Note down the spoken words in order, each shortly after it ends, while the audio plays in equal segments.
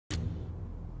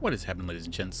What is happening, ladies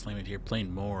and gents? Slammed here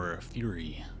playing more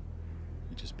Furi.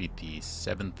 We just beat the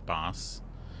 7th boss,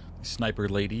 the sniper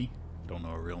lady. Don't know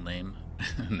her real name.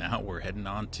 Now we're heading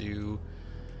on to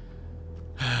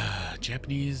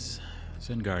Japanese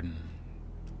Zen Garden.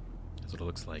 That's what it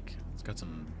looks like. It's got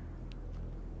some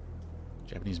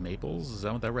Japanese maples. Is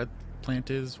that what that red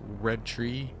plant is? Red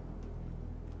tree?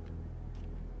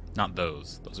 Not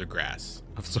those. Those are grass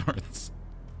of sorts.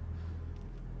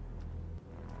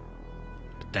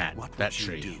 But what that would you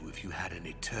tree. do if you had an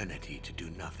eternity to do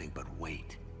nothing but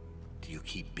wait? Do you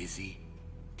keep busy?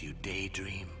 Do you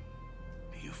daydream?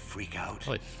 Do you freak out?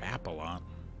 Probably fap a lot.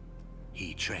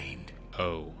 He trained.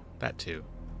 Oh, that too.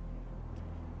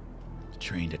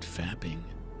 Trained at fapping.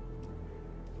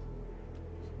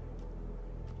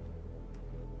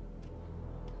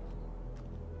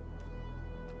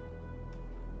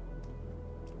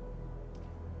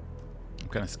 I'm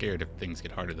kind of scared if things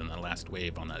get harder than the last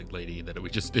wave on that lady that we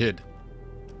just did.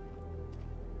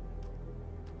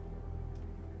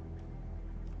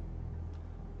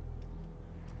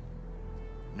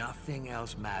 Nothing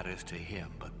else matters to him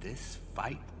but this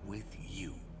fight with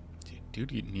you.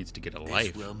 Dude needs to get a This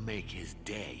life. will make his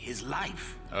day, his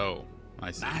life. Oh,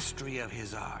 I see. Mastery of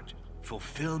his art,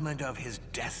 fulfillment of his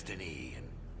destiny, and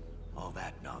all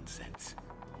that nonsense.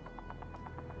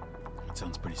 That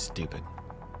sounds pretty stupid.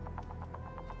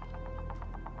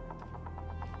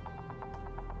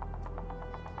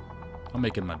 I'll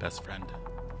make him my best friend.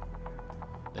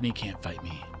 Then he can't fight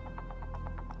me.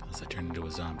 Unless I turn into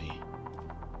a zombie.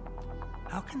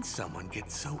 How can someone get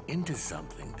so into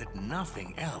something that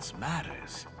nothing else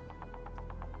matters?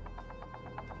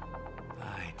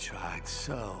 I tried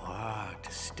so hard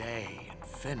to stay and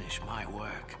finish my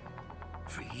work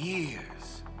for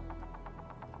years.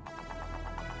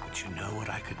 But you know what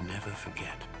I could never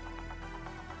forget?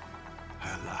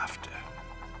 Her laughter.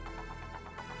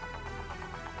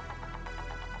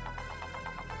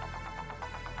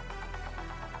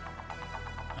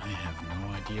 I have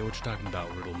no idea what you're talking about,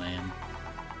 Riddle Man.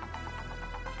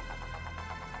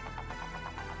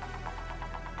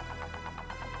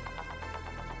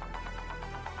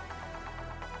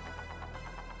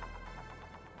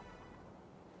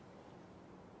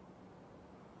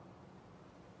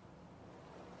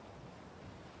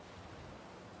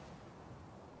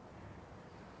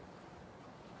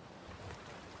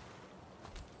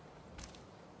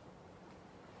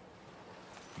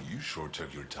 You sure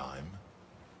took your time.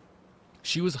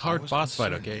 She was a hard boss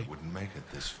fight, okay? You wouldn't make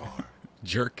it this far.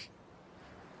 Jerk.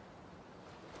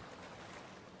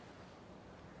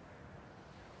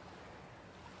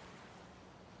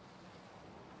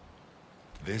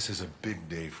 This is a big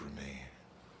day for me.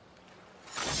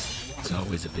 It's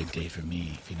always a big day for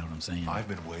me, if you know what I'm saying. I've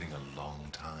been waiting a long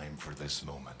time for this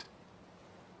moment.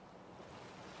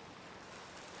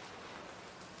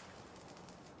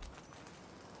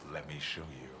 Let me show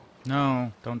you.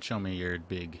 No, don't show me your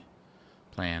big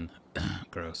plan.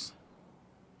 Gross.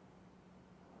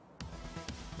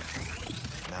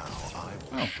 Now I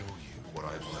will show you what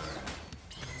I've learned.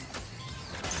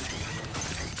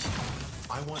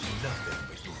 I want nothing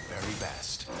but your very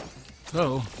best.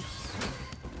 Oh.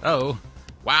 Oh.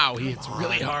 Wow, he Come hits on,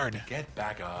 really hard. Get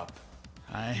back up.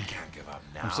 You can't give up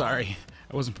now. I'm sorry.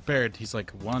 I wasn't prepared. He's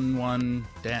like one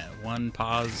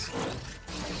pause.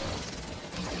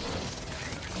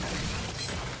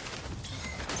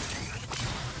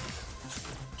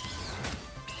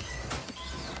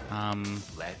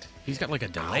 He's got like a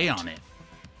delay on it.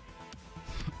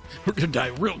 We're gonna die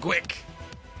real quick.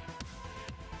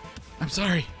 I'm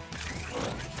sorry.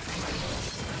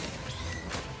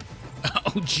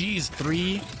 Oh, geez,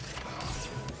 3.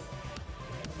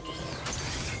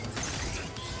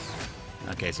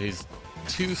 Okay, so he's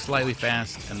 2 slightly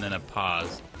fast and then a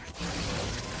pause.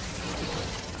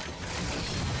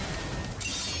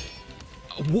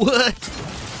 What?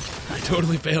 I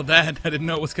totally failed that. I didn't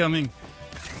know it was coming.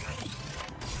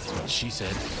 That's what she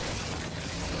said.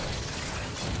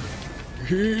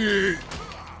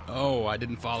 Oh, I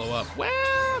didn't follow up.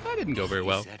 Well, that didn't go very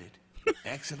well. He said it.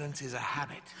 Excellence is a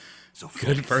habit. So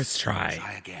Good focus. first try.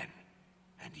 Try again.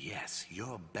 And yes,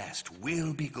 your best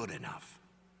will be good enough.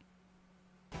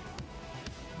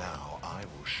 Now I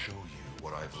will show you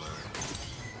what I've learned.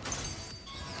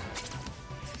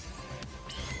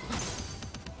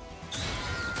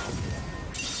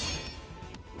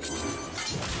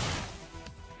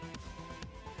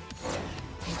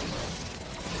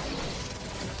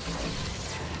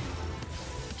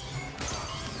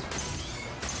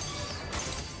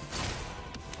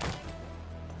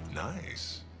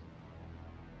 Nice.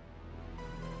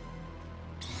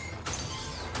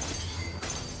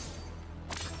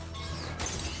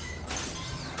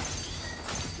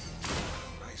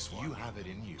 have it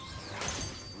in you.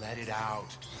 Let it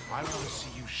out. I want to see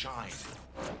you shine.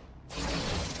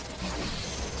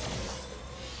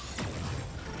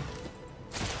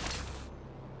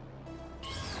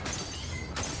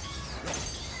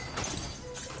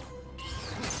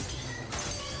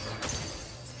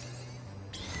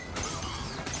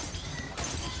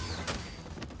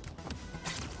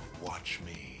 Watch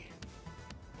me.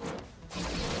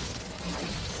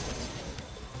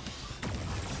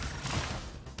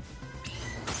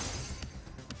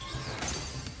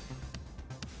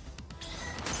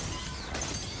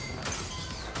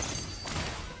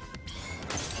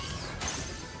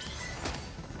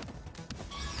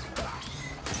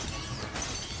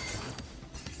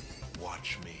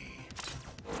 Watch me.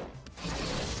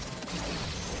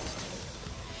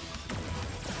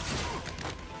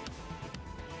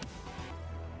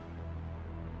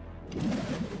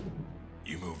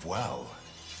 You move well.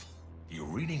 You're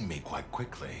reading me quite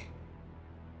quickly.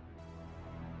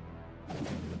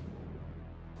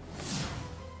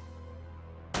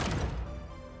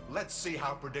 Let's see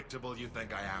how predictable you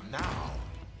think I am now.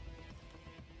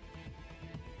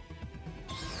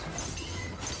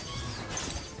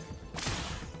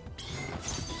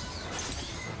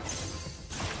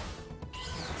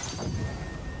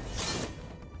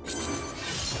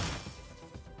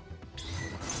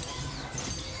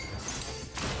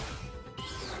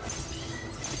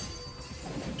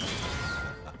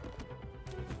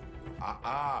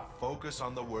 Focus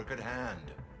on the work at hand.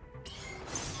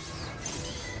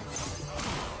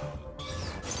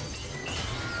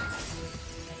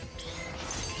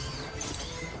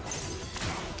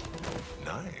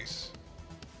 Nice.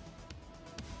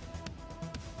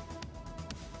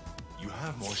 You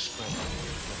have more strength than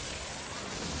you think.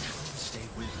 Stay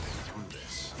with me through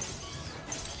this.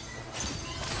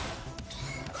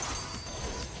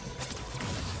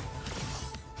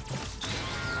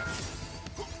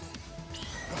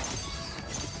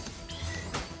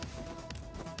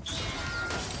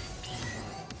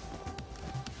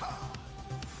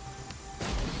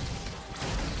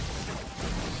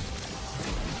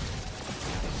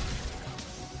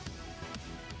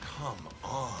 Come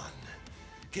on.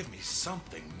 Give me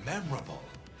something memorable.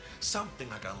 Something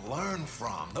I can learn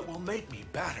from that will make me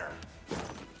better.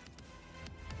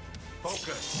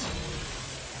 Focus.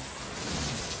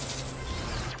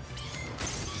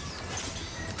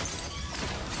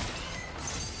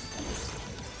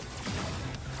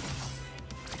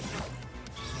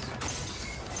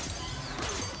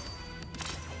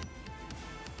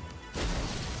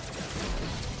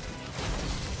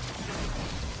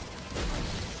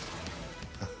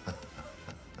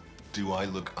 Do I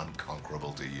look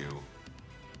unconquerable to you?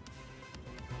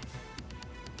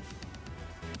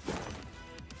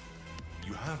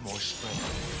 You have more strength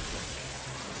than you think.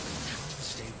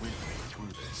 Stay with me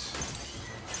through this.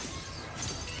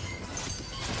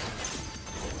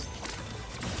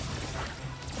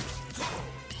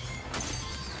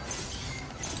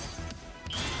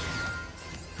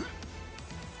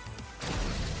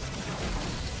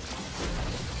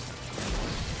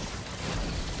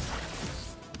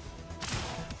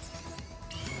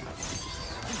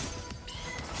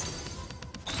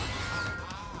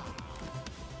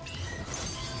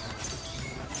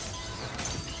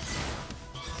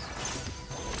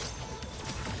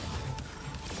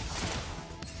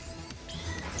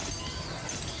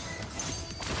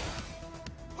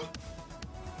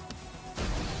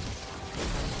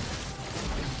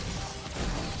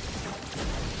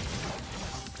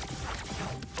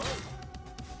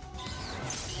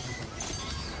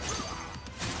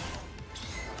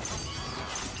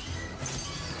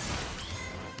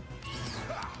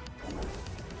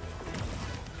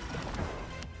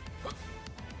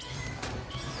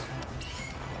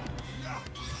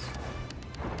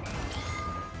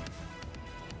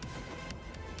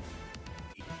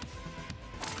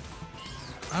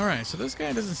 Alright, so this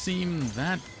guy doesn't seem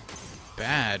that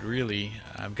bad, really.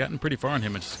 I've gotten pretty far on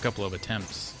him in just a couple of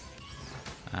attempts.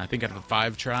 I think out of the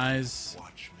 5 tries,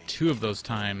 2 of those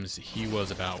times he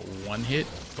was about 1 hit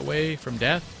away from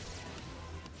death.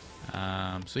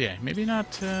 So yeah, maybe not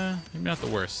the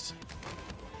worst.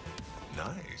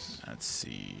 Nice. Let's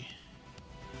see.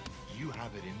 You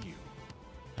have it in you.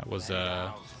 That was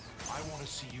I want to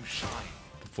see you shine.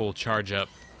 full charge up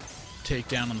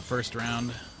takedown on the first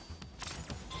round.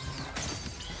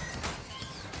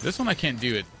 This one I can't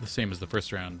do it the same as the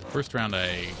first round. The first round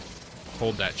I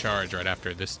hold that charge right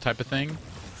after this type of thing.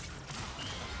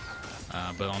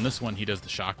 But on this one he does the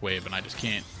shockwave and I just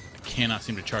cannot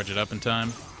seem to charge it up in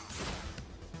time.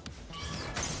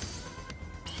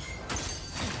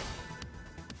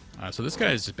 So this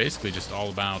guy is just basically just all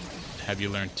about have you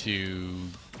learn to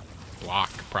block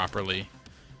properly.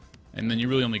 And then you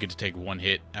really only get to take one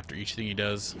hit after each thing he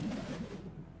does.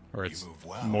 Or it's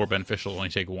more beneficial to only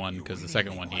take one, because the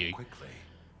second one he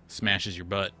smashes your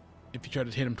butt if you try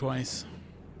to hit him twice.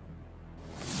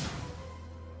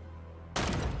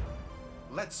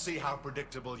 Let's see how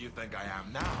predictable you think I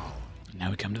am now. Now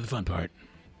we come to the fun part,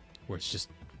 where it's just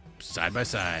side by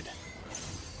side.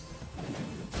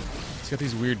 He's got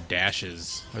these weird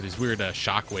dashes, or these weird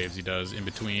shock waves he does in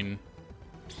between.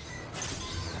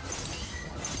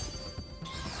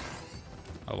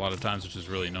 A lot of times, which is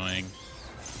really annoying.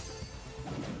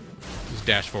 Just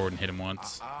dash forward and hit him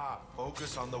once.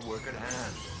 Focus on the work at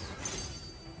hand.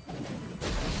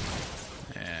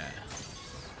 Yeah.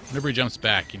 Whenever he jumps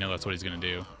back, you know that's what he's going to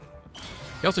do.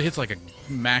 He also hits like a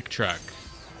Mack truck.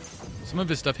 Some of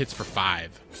his stuff hits for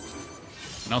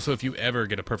 5. And also, if you ever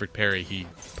get a perfect parry, he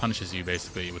punishes you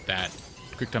basically with that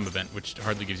quick time event, which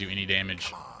hardly gives you any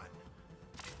damage.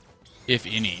 If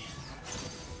any.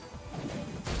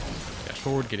 Dash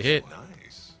forward, get a hit.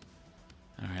 Nice.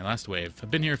 Alright, last wave.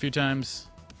 I've been here a few times.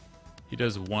 He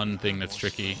does one thing that's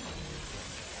tricky.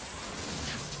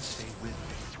 Stay with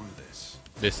me through this.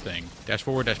 This thing. Dash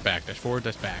forward, dash back, dash forward,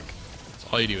 dash back. That's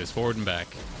all you do is forward and back.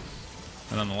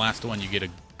 And on the last one, you get a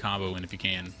combo in if you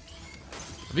can.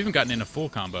 I've even gotten in a full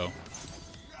combo.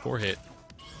 4 hit.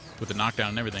 With the knockdown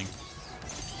and everything.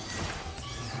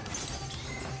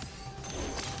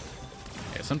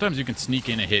 Yeah, sometimes you can sneak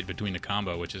in a hit between the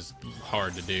combo, which is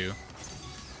hard to do.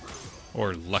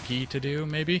 Or lucky to do,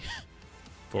 maybe?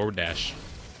 Forward dash.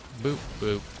 Boop,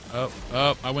 boop. Oh,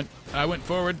 oh, I went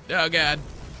forward. Oh, God.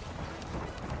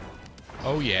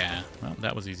 Oh, yeah. Well,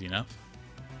 that was easy enough.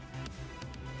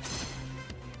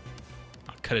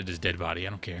 I'll cut at his dead body. I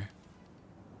don't care.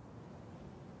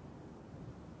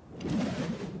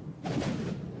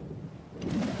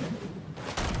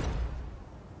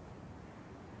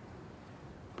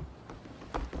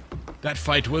 That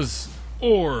fight was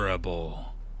horrible.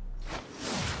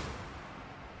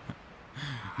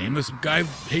 Nameless guy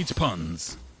hates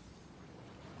puns.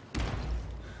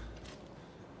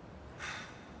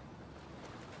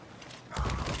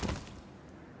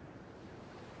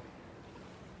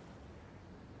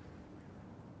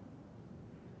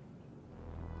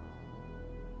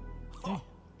 Oh,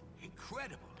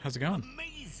 incredible. How's it going?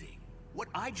 Amazing. What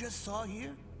I just saw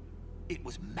here, it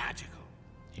was magical.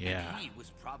 Yeah. He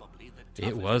was probably the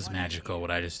It toughest was one magical here.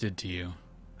 what I just did to you.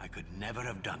 I could never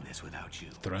have done this without you.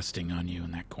 Thrusting on you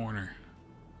in that corner.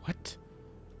 What?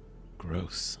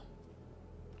 Gross.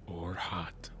 Or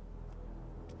hot.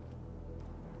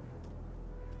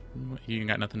 You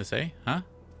got nothing to say, huh?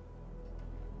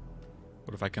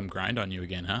 What if I come grind on you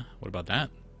again, huh? What about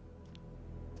that?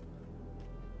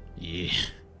 Yeah.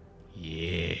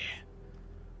 Yeah.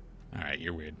 Alright,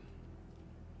 you're weird.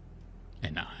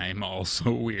 And I'm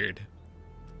also weird.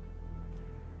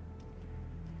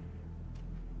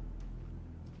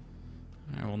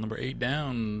 Alright, well, number 8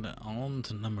 down. On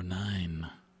to number 9.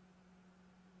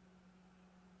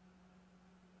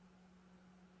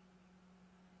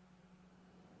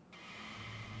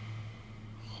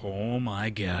 Oh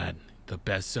my god. The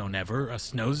best zone ever? A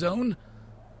snow zone?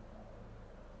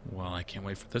 Well, I can't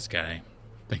wait for this guy.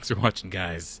 Thanks for watching,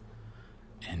 guys.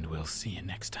 And we'll see you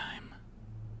next time.